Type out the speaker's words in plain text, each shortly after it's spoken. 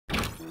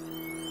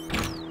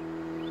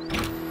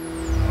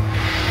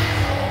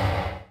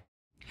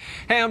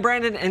Hey, I'm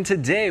Brandon, and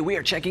today we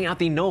are checking out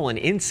the Nolan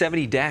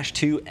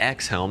N70-2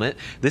 X Helmet.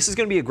 This is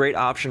going to be a great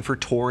option for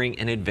touring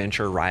and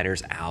adventure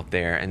riders out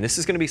there, and this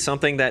is going to be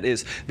something that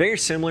is very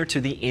similar to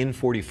the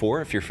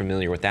N44, if you're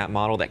familiar with that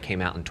model that came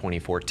out in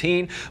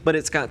 2014, but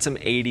it's got some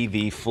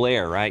ADV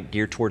flair, right?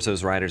 Geared towards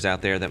those riders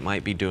out there that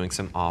might be doing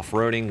some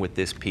off-roading with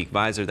this peak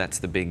visor. That's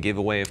the big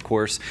giveaway, of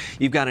course.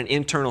 You've got an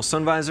internal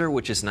sun visor,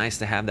 which is nice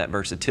to have that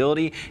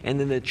versatility, and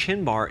then the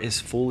chin bar is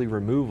fully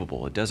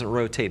removable. It doesn't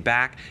rotate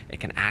back. It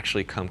can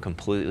actually come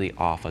completely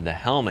off of the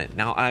helmet.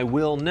 Now, I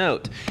will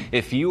note,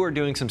 if you are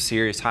doing some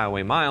serious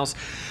highway miles,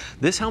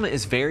 this helmet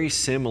is very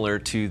similar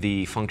to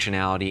the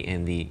functionality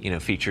and the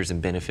features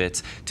and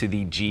benefits to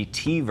the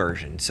GT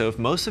version. So if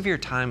most of your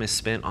time is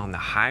spent on the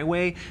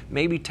highway,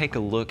 maybe take a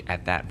look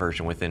at that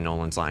version within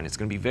Nolan's line. It's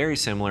going to be very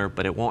similar,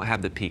 but it won't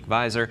have the peak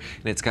visor,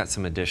 and it's got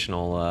some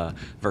additional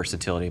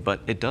versatility. But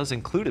it does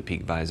include a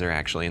peak visor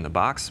actually in the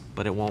box,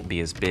 but it won't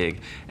be as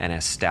big and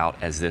as stout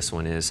as this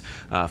one is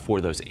for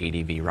those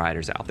ADV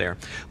riders out there.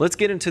 Let's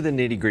get into the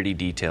nitty-gritty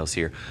details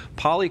here.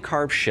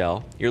 Polycarb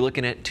shell, you're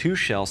looking at 2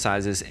 shell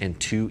sizes and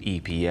 2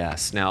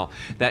 EPS. Now,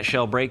 that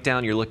shell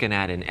breakdown, you're looking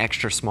at an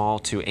extra small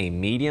to a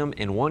medium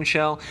in one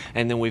shell,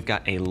 and then we've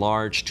got a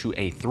large to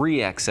a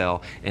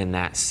 3XL in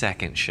that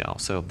second shell.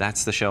 So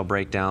that's the shell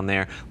breakdown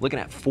there. Looking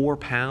at 4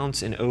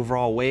 pounds in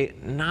overall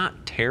weight,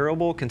 not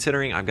terrible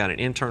considering I've got an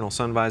internal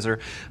sun visor.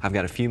 I've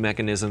got a few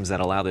mechanisms that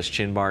allow this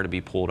chin bar to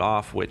be pulled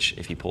off, which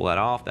if you pull that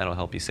off, that'll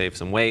help you save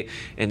some weight.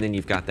 And then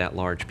you've got that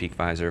large peak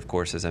visor, of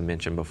course, as I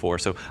mentioned before.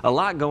 So a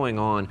lot going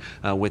on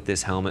with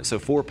this helmet. So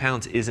 4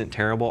 pounds isn't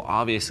terrible.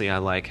 Obviously, I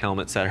like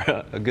helmets that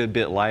are a good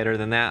bit lighter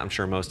than that. I'm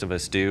sure most of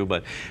us do,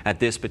 but at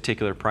this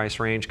particular price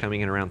range,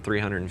 coming in around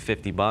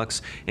 350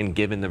 bucks, and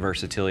given the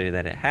versatility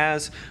that it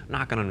has, I'm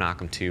not going to knock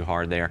them too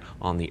hard there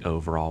on the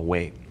overall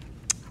weight.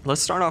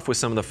 Let's start off with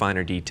some of the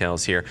finer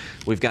details here.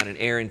 We've got an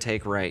air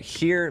intake right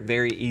here,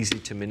 very easy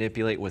to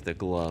manipulate with a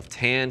gloved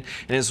hand.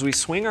 And as we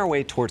swing our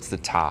way towards the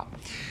top,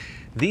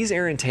 these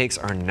air intakes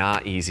are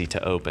not easy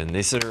to open.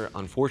 These are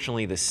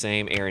unfortunately the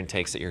same air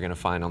intakes that you're going to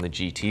find on the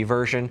GT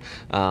version,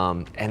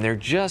 and they're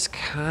just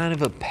kind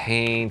of a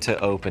pain to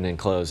open and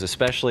close,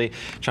 especially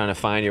trying to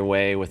find your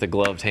way with a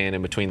gloved hand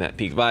in between that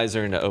peak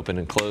visor and to open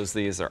and close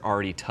these. They're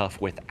already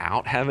tough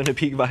without having a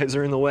peak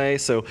visor in the way,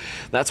 so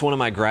that's one of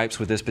my gripes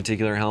with this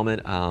particular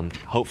helmet.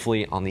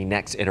 Hopefully on the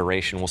next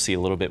iteration we'll see a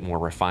little bit more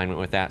refinement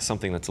with that,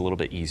 something that's a little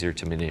bit easier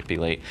to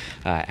manipulate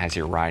as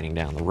you're riding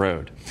down the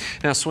road.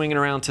 Now, swinging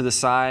around to the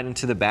side and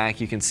to the back,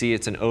 you can see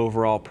it's an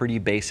overall pretty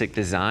basic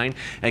design.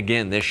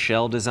 Again, this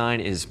shell design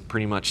is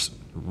pretty much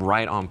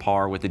right on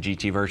par with the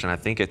GT version. I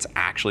think it's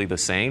actually the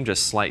same,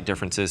 just slight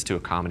differences to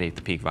accommodate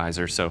the peak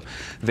visor. So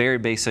very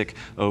basic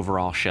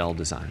overall shell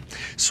design.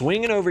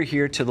 Swinging over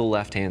here to the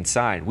left-hand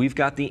side, we've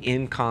got the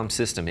INCOM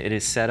system. It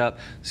is set up,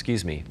 the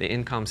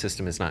INCOM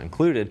system is not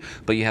included,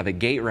 but you have a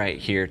gate right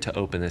here to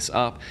open this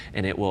up,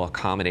 and it will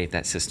accommodate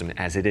that system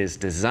as it is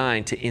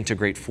designed to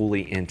integrate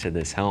fully into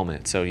this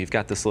helmet. So you've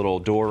got this little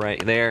door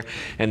right there,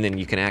 and then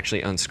you can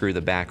actually unscrew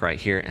the back right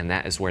here, and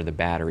that is where the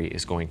battery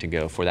is going to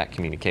go for that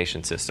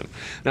communication system.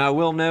 Now, I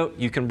will note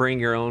you can bring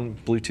your own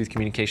Bluetooth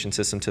communication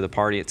system to the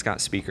party. It's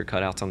got speaker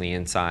cutouts on the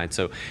inside,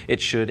 so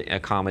it should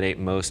accommodate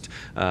most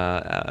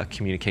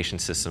communication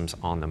systems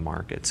on the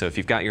market. So if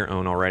you've got your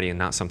own already and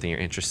not something you're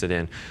interested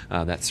in,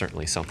 that's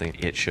certainly something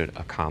it should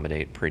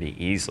accommodate pretty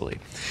easily.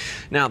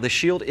 Now, the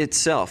shield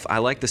itself, I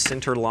like the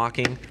center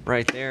locking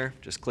right there.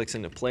 Just clicks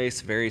into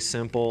place, very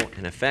simple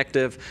and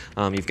effective.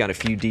 You've got a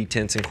few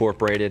detents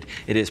incorporated.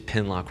 It is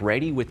pin lock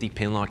ready with the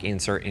pin lock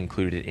insert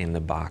included in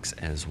the box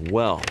as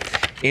well.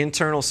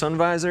 Internal sun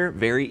visor,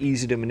 very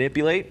easy to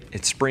manipulate.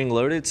 It's spring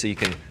loaded, so you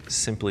can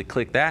simply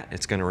click that.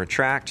 It's going to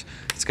retract.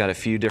 It's got a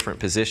few different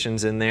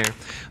positions in there,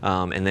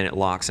 and then it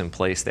locks in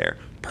place there.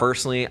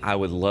 Personally, I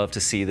would love to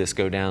see this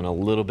go down a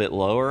little bit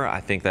lower. I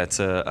think that's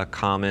a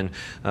common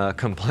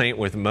complaint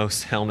with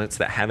most helmets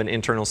that have an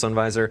internal sun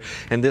visor,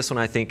 and this one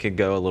I think could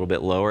go a little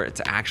bit lower.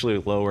 It's actually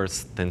lower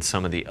than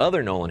some of the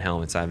other Nolan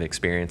helmets I've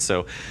experienced,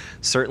 so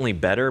certainly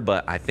better,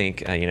 but I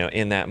think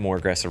in that more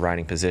aggressive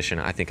riding position,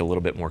 I think a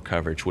little bit more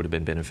coverage would have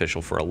been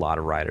beneficial for a lot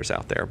of riders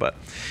out there. But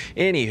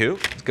anywho,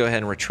 let's go ahead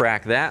and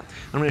retract that.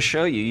 I'm going to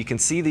show you. You can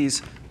see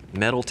these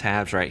metal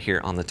tabs right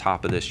here on the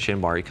top of this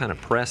chin bar. You kind of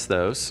press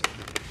those,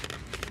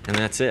 and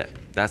that's it.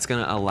 That's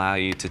going to allow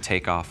you to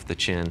take off the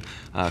chin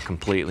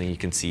completely. You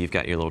can see you've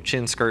got your little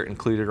chin skirt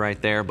included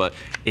right there, but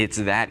it's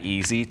that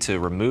easy to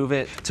remove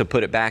it, to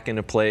put it back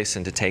into place,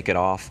 and to take it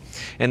off.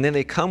 And then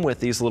they come with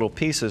these little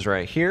pieces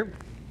right here.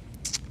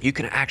 You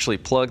can actually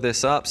plug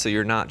this up so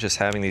you're not just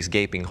having these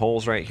gaping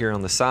holes right here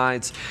on the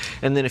sides.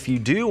 And then if you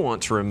do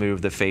want to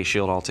remove the face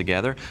shield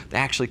altogether, they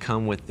actually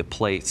come with the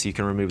plates. You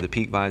can remove the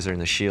peak visor and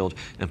the shield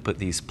and put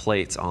these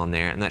plates on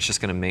there, and that's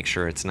just going to make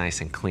sure it's nice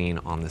and clean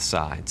on the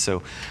side.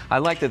 So I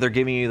like that they're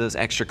giving you those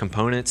extra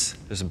components.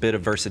 There's a bit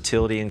of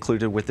versatility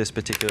included with this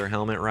particular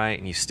helmet, right?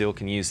 And you still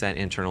can use that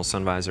internal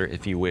sun visor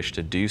if you wish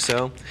to do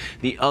so.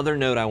 The other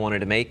note I wanted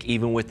to make,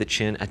 even with the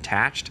chin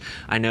attached,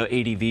 I know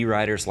ADV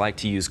riders like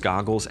to use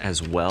goggles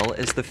as well. well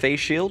as the face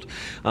shield.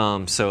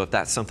 So if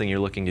that's something you're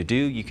looking to do,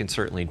 you can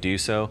certainly do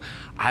so.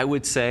 I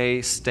would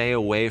say stay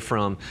away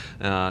from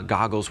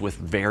goggles with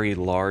very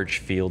large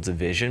fields of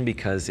vision,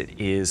 because it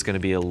is going to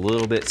be a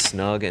little bit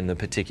snug in the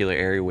particular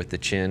area with the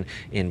chin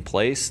in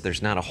place.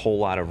 There's not a whole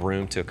lot of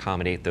room to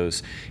accommodate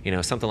those. You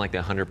know, something like the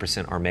 100%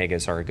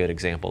 Armegas are a good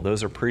example.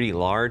 Those are pretty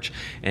large,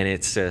 and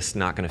it's just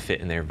not going to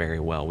fit in there very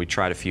well. We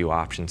tried a few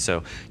options.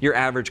 So your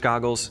average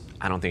goggles,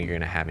 I don't think you're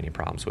going to have any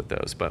problems with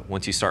those. But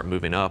once you start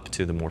moving up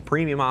to the more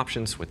premium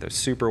options with a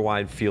super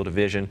wide field of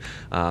vision,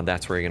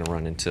 that's where you're going to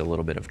run into a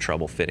little bit of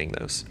trouble fitting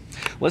those.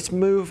 Let's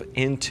move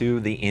into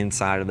the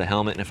inside of the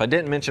helmet. And if I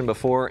didn't mention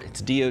before,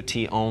 it's DOT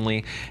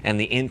only, and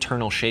the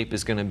internal shape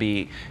is going to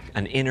be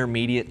an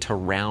intermediate to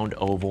round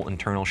oval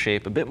internal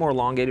shape, a bit more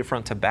elongated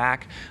front to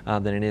back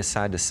than it is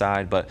side to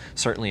side, but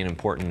certainly an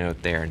important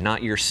note there.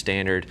 Not your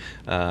standard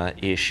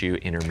issue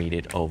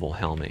intermediate oval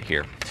helmet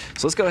here.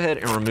 So let's go ahead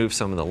and remove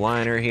some of the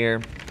liner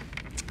here.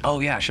 Oh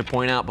yeah, I should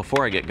point out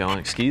before I get going,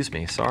 excuse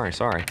me, sorry.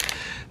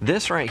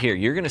 This right here,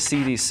 you're gonna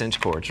see these cinch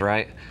cords,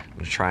 right? I'm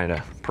gonna try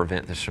to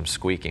prevent this from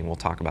squeaking. We'll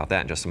talk about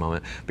that in just a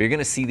moment. But you're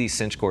gonna see these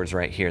cinch cords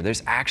right here.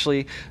 There's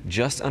actually,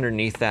 just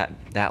underneath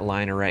that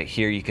liner right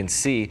here, you can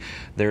see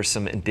there's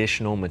some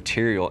additional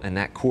material, and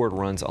that cord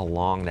runs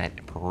along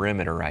that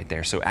perimeter right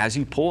there. So as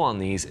you pull on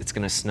these, it's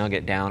gonna snug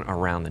it down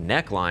around the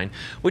neckline,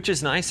 which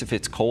is nice if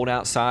it's cold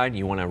outside,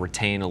 you wanna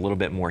retain a little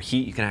bit more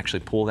heat, you can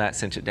actually pull that,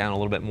 cinch it down a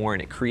little bit more,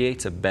 and it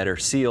creates a better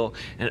seal,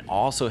 and it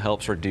also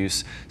helps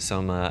reduce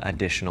some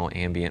additional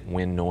ambient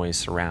wind noise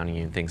surrounding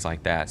you and things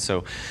like that.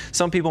 So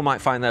some people might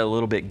find that a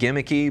little bit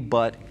gimmicky,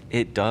 but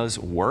it does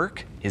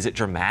work. Is it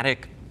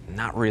dramatic?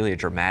 Not really a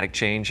dramatic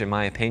change in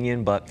my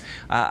opinion, but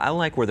I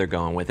like where they're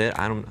going with it.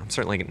 I'm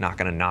certainly not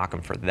going to knock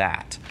them for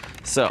that.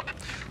 So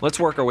let's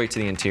work our way to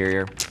the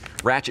interior.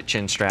 Ratchet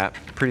chin strap,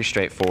 pretty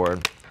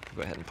straightforward.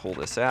 Go ahead and pull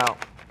this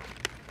out.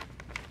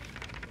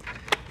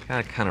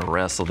 Gotta kind of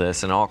wrestle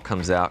this, and it all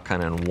comes out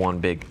kind of in one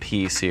big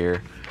piece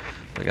here.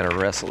 We gotta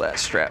wrestle that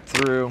strap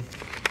through.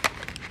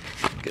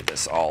 Get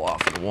this all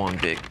off in one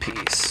big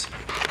piece.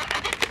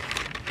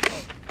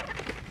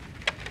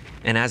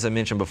 And as I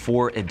mentioned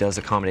before, it does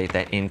accommodate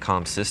that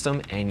in-com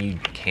system, and you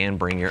can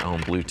bring your own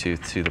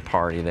Bluetooth to the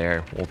party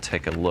there. We'll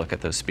take a look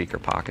at those speaker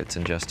pockets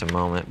in just a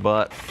moment.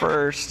 But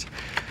first,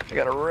 I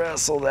gotta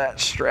wrestle that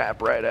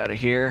strap right out of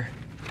here.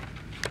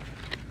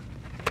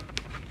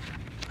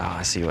 Oh,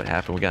 I see what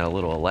happened. We got a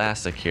little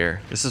elastic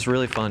here. This is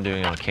really fun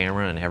doing on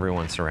camera, and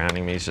everyone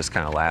surrounding me is just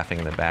kind of laughing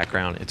in the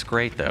background. It's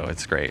great though,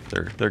 it's great.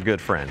 They're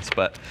good friends.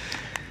 But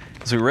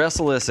as we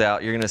wrestle this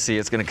out, you're gonna see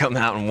it's gonna come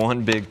out in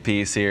one big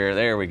piece here.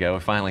 There we go, we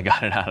finally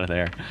got it out of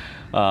there.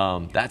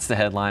 That's the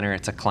headliner.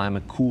 It's a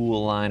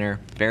Climacool liner,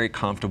 very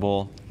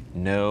comfortable.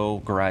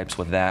 No gripes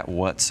with that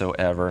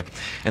whatsoever.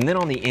 And then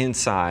on the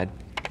inside,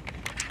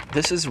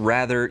 this is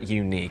rather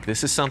unique.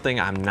 This is something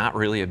I'm not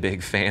really a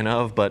big fan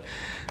of, but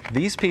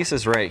these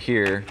pieces right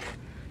here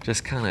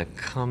just kind of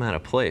come out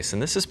of place.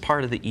 And this is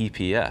part of the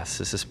EPS.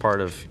 This is part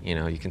of, you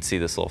know, you can see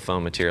this little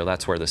foam material.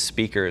 That's where the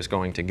speaker is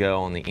going to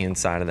go on the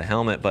inside of the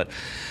helmet. But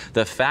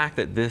the fact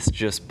that this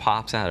just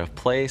pops out of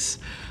place,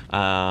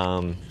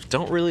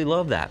 don't really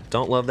love that.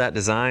 Don't love that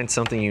design.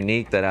 Something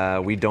unique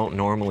that we don't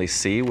normally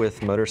see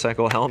with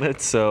motorcycle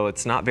helmets. So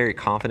it's not very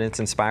confidence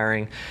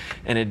inspiring.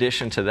 In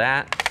addition to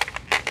that,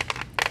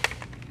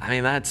 I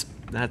mean,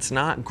 that's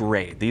not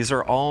great. These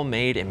are all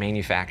made and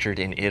manufactured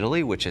in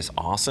Italy, which is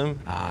awesome,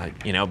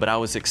 you know, but I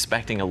was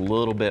expecting a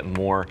little bit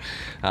more,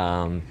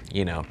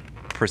 you know,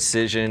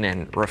 precision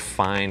and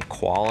refined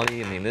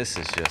quality. I mean, this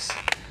is just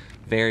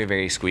very,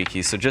 very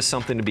squeaky. So just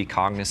something to be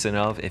cognizant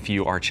of. If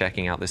you are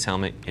checking out this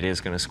helmet, it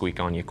is going to squeak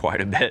on you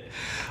quite a bit.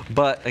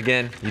 But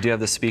again, you do have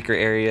the speaker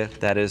area.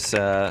 That is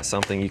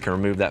something you can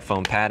remove that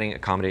foam padding,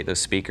 accommodate those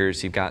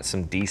speakers. You've got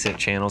some decent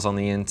channels on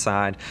the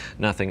inside,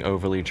 nothing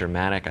overly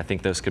dramatic. I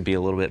think those could be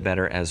a little bit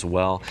better as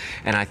well.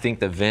 And I think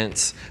the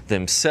vents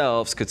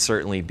themselves could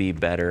certainly be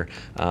better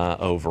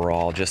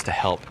overall, just to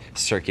help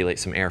circulate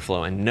some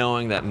airflow. And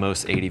knowing that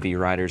most ADV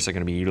riders are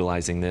going to be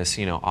utilizing this,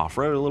 you know,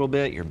 off-road a little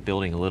bit, you're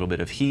building a little bit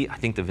of heat. I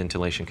think the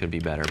ventilation could be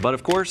better. But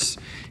of course,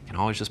 you can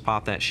always just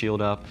pop that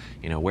shield up,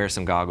 you know, wear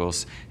some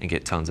goggles and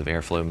get tons of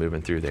airflow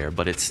moving through there.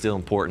 But it's still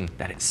important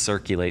that it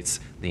circulates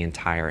the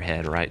entire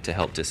head, right, to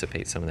help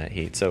dissipate some of that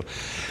heat. So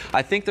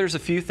I think there's a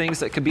few things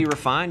that could be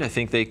refined. I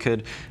think they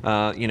could,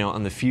 you know,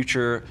 on the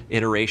future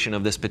iteration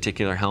of this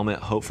particular helmet,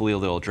 hopefully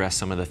they'll address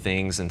some of the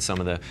things and some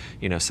of the,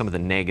 you know, some of the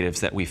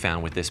negatives that we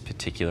found with this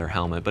particular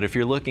helmet. But if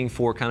you're looking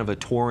for kind of a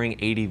touring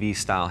ADV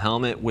style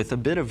helmet with a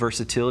bit of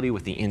versatility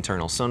with the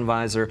internal sun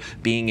visor,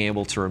 being able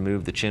able to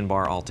remove the chin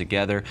bar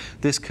altogether,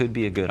 this could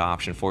be a good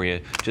option for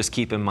you. Just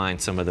keep in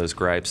mind some of those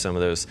gripes, some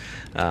of those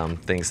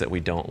things that we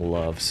don't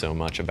love so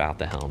much about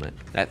the helmet.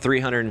 At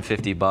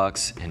 350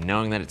 bucks, and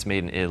knowing that it's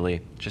made in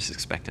Italy, just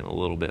expecting a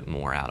little bit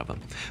more out of them.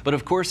 But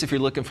of course, if you're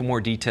looking for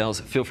more details,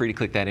 feel free to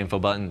click that info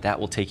button. That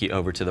will take you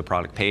over to the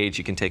product page.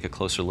 You can take a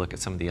closer look at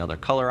some of the other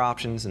color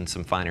options and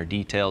some finer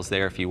details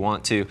there if you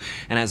want to.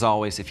 And as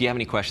always, if you have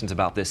any questions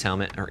about this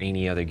helmet or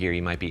any other gear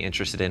you might be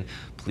interested in,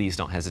 please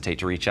don't hesitate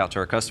to reach out to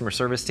our customer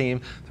service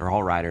team. They're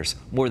all riders,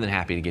 more than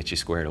happy to get you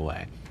squared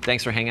away.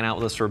 Thanks for hanging out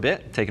with us for a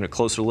bit, taking a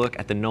closer look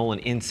at the Nolan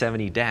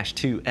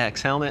N70-2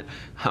 X Helmet.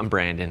 I'm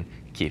Brandon.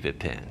 Keep it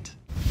pinned.